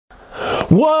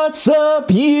What's up,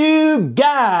 you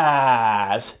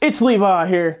guys? It's Levi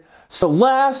here. So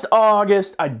last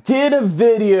August, I did a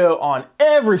video on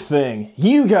everything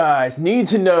you guys need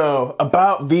to know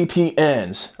about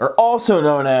VPNs, or also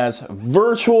known as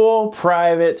virtual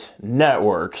private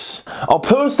networks. I'll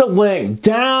post a link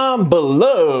down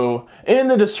below in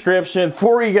the description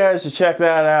for you guys to check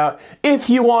that out if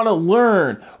you want to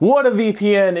learn what a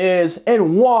VPN is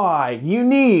and why you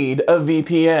need a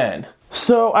VPN.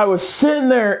 So I was sitting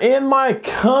there in my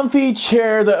comfy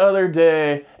chair the other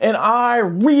day and I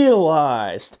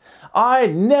realized I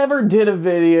never did a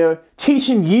video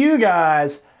teaching you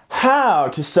guys how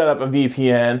to set up a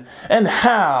VPN and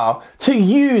how to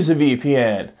use a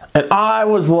VPN. And I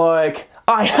was like,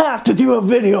 I have to do a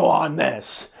video on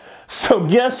this. So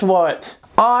guess what?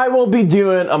 I will be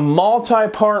doing a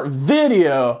multi-part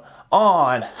video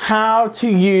on how to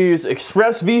use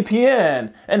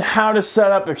ExpressVPN and how to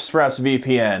set up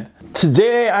ExpressVPN.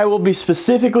 Today I will be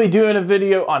specifically doing a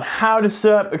video on how to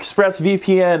set up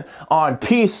ExpressVPN on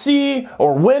PC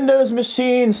or Windows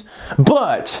machines,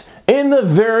 but in the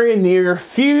very near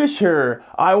future,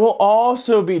 I will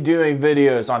also be doing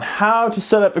videos on how to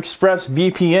set up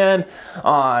ExpressVPN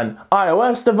on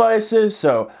iOS devices,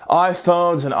 so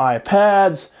iPhones and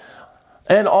iPads,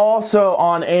 and also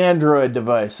on Android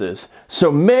devices.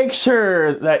 So make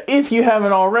sure that if you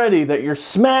haven't already, that you're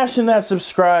smashing that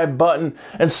subscribe button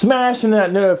and smashing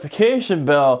that notification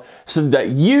bell so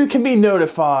that you can be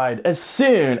notified as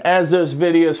soon as those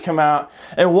videos come out.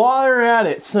 And while you're at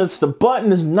it, since the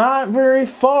button is not very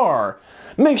far,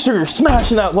 make sure you're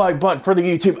smashing that like button for the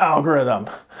YouTube algorithm.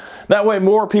 That way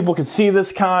more people can see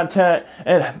this content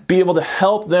and be able to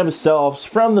help themselves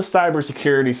from the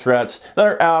cybersecurity threats that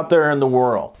are out there in the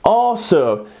world.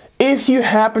 Also, if you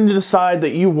happen to decide that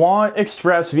you want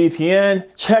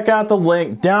ExpressVPN, check out the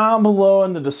link down below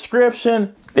in the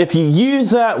description. If you use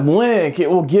that link, it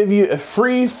will give you a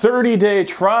free 30-day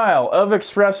trial of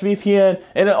ExpressVPN,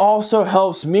 and it also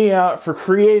helps me out for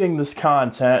creating this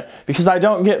content because I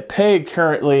don't get paid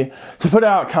currently to put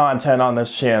out content on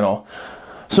this channel.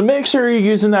 So make sure you're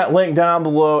using that link down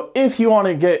below if you want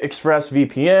to get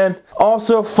ExpressVPN.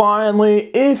 Also, finally,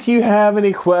 if you have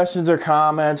any questions or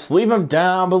comments, leave them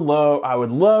down below. I would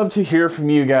love to hear from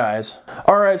you guys.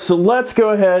 Alright, so let's go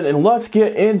ahead and let's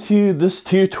get into this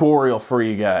tutorial for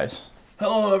you guys.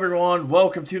 Hello everyone,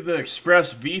 welcome to the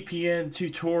ExpressVPN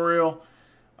tutorial.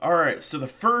 Alright, so the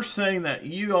first thing that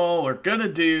you all are going to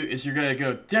do is you're going to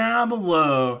go down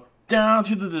below, down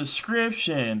to the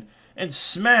description, and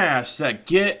smash that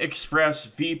Get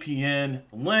ExpressVPN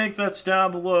link that's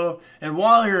down below. And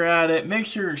while you're at it, make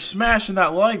sure you're smashing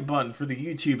that like button for the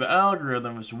YouTube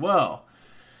algorithm as well.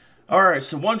 Alright,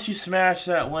 so once you smash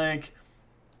that link,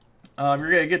 you're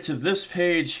going to get to this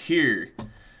page here.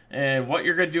 And what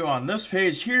you're going to do on this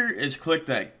page here is click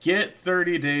that Get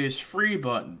 30 Days Free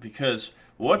button, because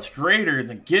what's greater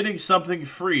than getting something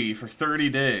free for 30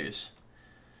 days?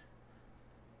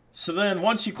 So then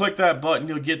once you click that button,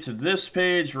 you'll get to this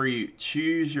page where you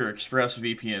choose your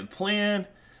ExpressVPN plan.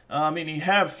 And you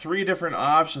have three different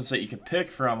options that you can pick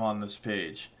from on this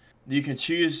page. You can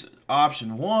choose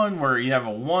option 1, where you have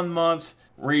a 1 month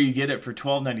where you get it for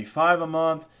 $12.95 a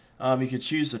month. You can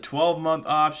choose the 12-month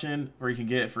option where you can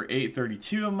get it for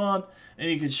 $8.32 a month. And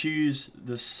you can choose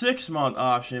the 6-month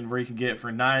option where you can get it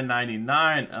for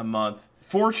 $9.99 a month.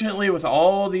 Fortunately, with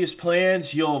all these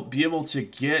plans, you'll be able to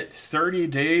get 30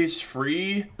 days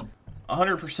free,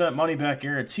 100% money back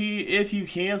guarantee if you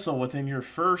cancel within your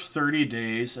first 30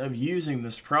 days of using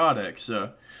this product.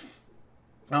 So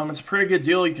it's a pretty good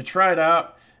deal. You can try it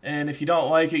out, and if you don't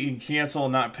like it, you can cancel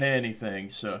and not pay anything.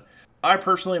 So I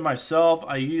personally myself,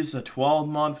 I use the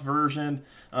 12-month version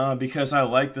because I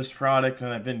like this product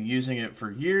and I've been using it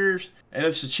for years. And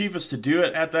it's the cheapest to do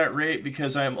it at that rate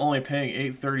because I'm only paying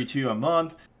 $8.32 a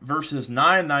month versus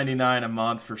 $9.99 a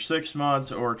month for 6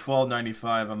 months or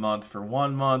 $12.95 a month for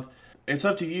 1 month. It's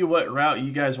up to you what route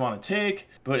you guys want to take,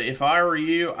 but if I were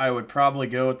you, I would probably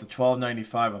go with the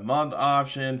 $12.95 a month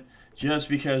option just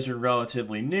because you're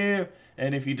relatively new.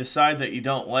 And if you decide that you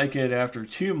don't like it after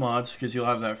 2 months, because you'll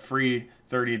have that free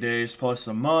 30 days plus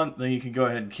a month, then you can go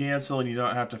ahead and cancel and you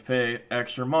don't have to pay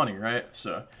extra money, right?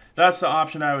 So that's the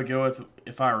option I would go with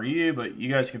if I were you, but you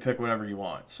guys can pick whatever you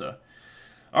want. So,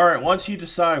 all right, once you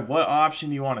decide what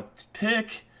option you want to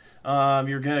pick,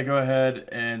 you're going to go ahead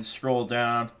and scroll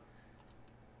down.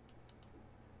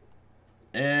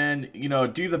 And,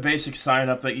 do the basic sign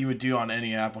up that you would do on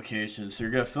any application. So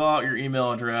you're going to fill out your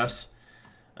email address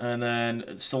and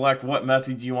then select what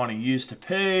method you want to use to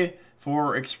pay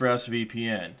for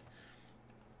ExpressVPN.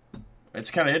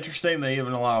 It's kind of interesting. They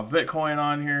even allow Bitcoin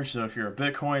on here, so if you're a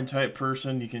Bitcoin type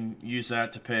person, you can use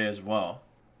that to pay as well.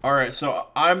 Alright, so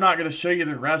I'm not going to show you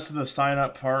the rest of the sign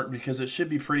up part because it should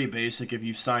be pretty basic if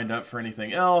you've signed up for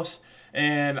anything else.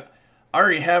 And I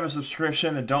already have a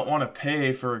subscription and don't want to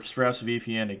pay for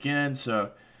ExpressVPN again,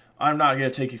 so I'm not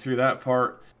going to take you through that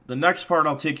part. The next part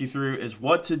I'll take you through is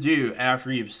what to do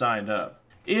after you've signed up.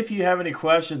 If you have any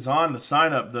questions on the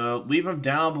sign up though, leave them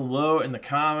down below in the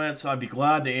comments. I'd be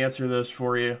glad to answer those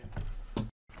for you.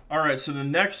 Alright, so the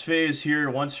next phase here,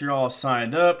 once you're all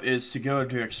signed up, is to go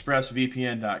to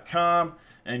expressvpn.com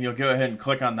and you'll go ahead and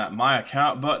click on that My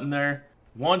Account button there.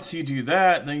 Once you do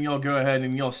that, then you'll go ahead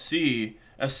and you'll see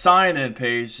a sign-in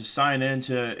page to sign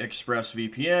into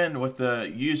ExpressVPN with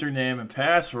the username and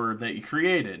password that you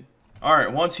created.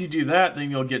 Alright, once you do that, then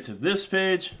you'll get to this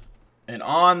page. And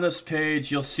on this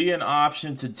page, you'll see an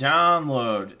option to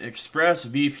download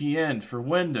ExpressVPN for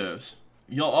Windows.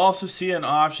 You'll also see an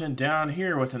option down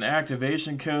here with an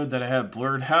activation code that I have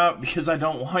blurred out because I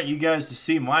don't want you guys to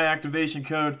see my activation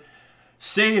code.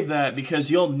 Save that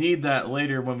because you'll need that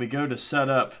later when we go to set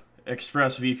up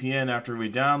ExpressVPN after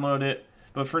we download it.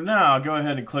 But for now, go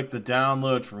ahead and click the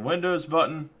download for Windows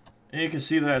button. And you can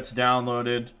see that it's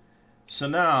downloaded. So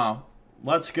now,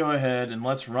 let's go ahead and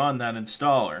let's run that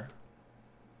installer.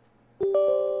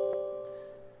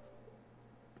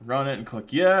 Run it and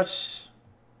click yes.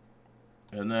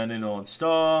 And then it'll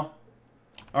install.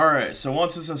 Alright, so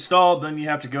once it's installed, then you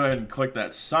have to go ahead and click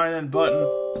that sign in button.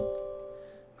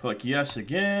 Click yes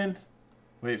again.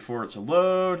 Wait for it to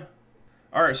load.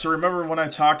 Alright, so remember when I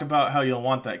talked about how you'll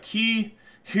want that key?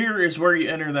 Here is where you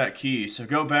enter that key. So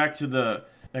go back to the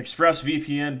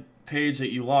ExpressVPN page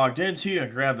that you logged into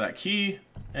and grab that key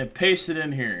and paste it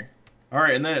in here.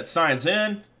 Alright, and then it signs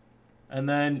in. And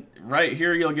then right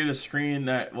here you'll get a screen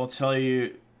that will tell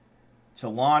you to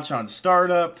launch on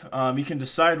startup. You can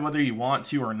decide whether you want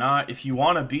to or not. If you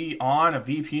want to be on a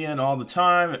VPN all the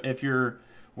time, if you're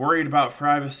worried about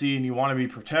privacy and you want to be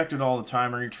protected all the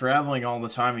time, or you're traveling all the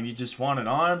time and you just want it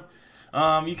on,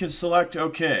 you can select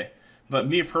OK. But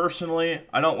me personally,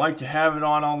 I don't like to have it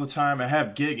on all the time. I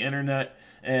have gig internet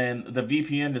and the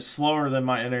VPN is slower than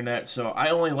my internet, so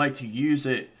I only like to use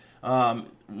it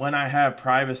when I have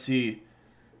privacy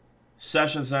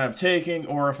sessions that I'm taking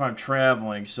or if I'm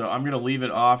traveling. So I'm going to leave it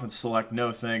off and select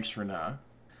no thanks for now.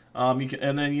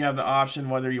 And then you have the option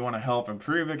whether you want to help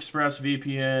improve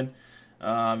ExpressVPN.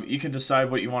 You can decide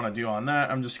what you want to do on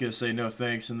that. I'm just going to say no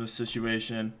thanks in this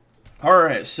situation.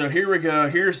 Alright, so here we go.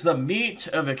 Here's the meat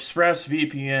of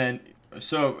ExpressVPN.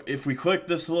 So if we click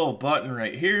this little button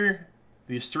right here,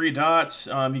 these three dots,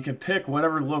 you can pick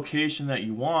whatever location that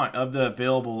you want of the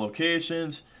available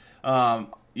locations.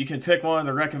 You can pick one of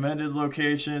the recommended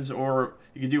locations, or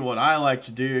you can do what I like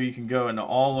to do. You can go into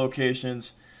all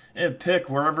locations and pick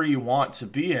wherever you want to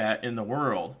be at in the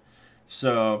world.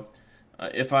 So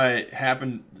if I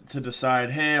happen to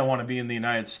decide, hey, I want to be in the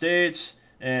United States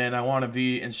and I want to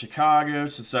be in Chicago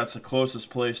since that's the closest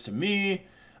place to me,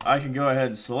 I can go ahead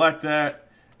and select that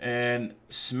and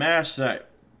smash that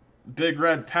big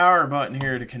red power button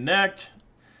here to connect.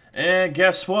 And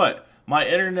guess what? My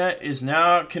internet is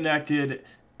now connected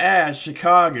as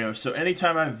Chicago. So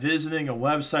anytime I'm visiting a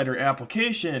website or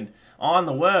application on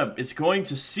the web, it's going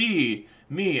to see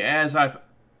me as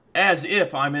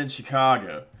if I'm in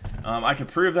Chicago. I can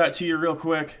prove that to you real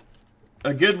quick.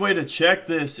 A good way to check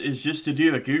this is just to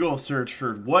do a Google search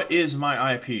for what is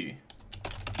my IP.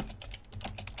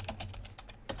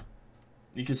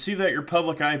 You can see that your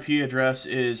public IP address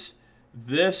is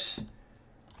this,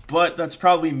 but that's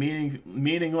probably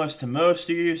meaningless to most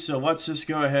of you, so let's just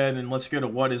go ahead and let's go to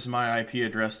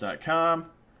whatismyipaddress.com.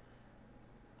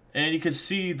 And you can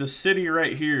see the city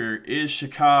right here is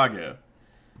Chicago.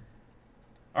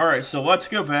 Alright, so let's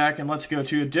go back and let's go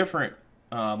to a different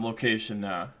location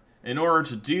now. In order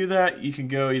to do that, you can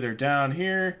go either down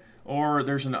here, or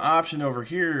there's an option over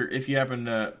here if you happen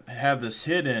to have this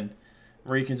hidden,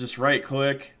 where you can just right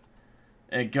click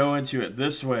and go into it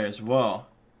this way as well.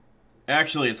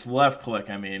 Actually, it's left click,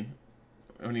 I mean.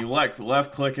 When you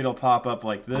left click, it'll pop up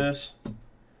like this.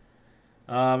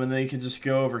 And then you can just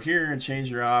go over here and change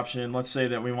your option. Let's say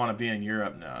that we want to be in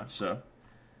Europe now. So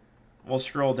we'll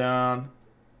scroll down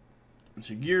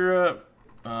to Europe.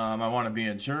 I want to be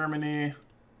in Germany.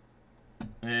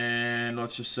 And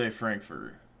let's just say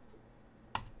Frankfurt.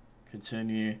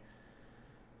 Continue.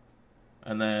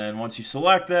 And then once you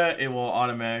select that, it will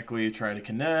automatically try to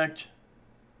connect.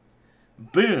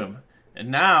 Boom. And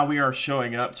now we are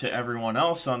showing up to everyone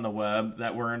else on the web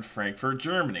that we're in Frankfurt,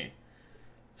 Germany.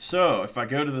 So if I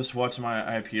go to this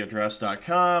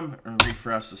whatsmyipaddress.com and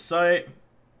refresh the site,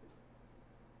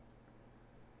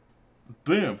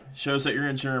 Boom, shows that you're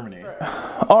in Germany.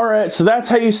 Alright, so that's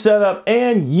how you set up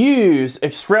and use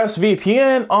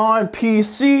ExpressVPN on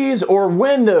PCs or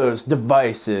Windows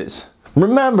devices.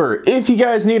 Remember, if you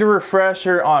guys need a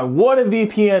refresher on what a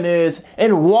VPN is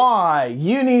and why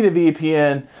you need a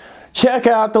VPN, check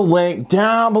out the link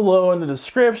down below in the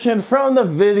description from the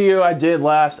video I did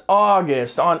last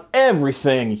August on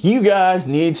everything you guys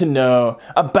need to know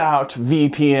about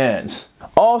VPNs.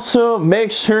 Also, make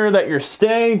sure that you're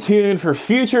staying tuned for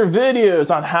future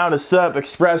videos on how to set up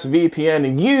ExpressVPN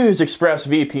and use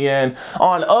ExpressVPN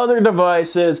on other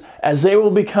devices, as they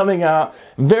will be coming out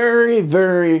very,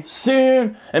 very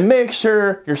soon. And make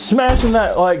sure you're smashing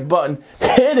that like button,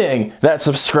 hitting that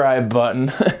subscribe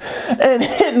button, and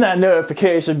hitting that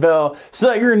notification bell so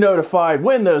that you're notified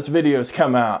when those videos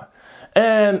come out.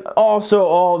 And also,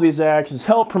 all these actions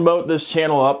help promote this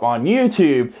channel up on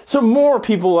YouTube so more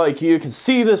people like you can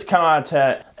see this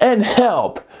content and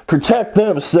help protect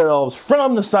themselves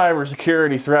from the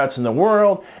cybersecurity threats in the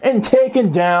world and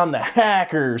taking down the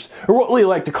hackers, or what we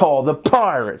like to call the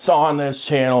pirates, on this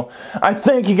channel. I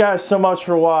thank you guys so much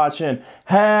for watching.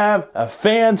 Have a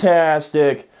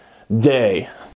fantastic day.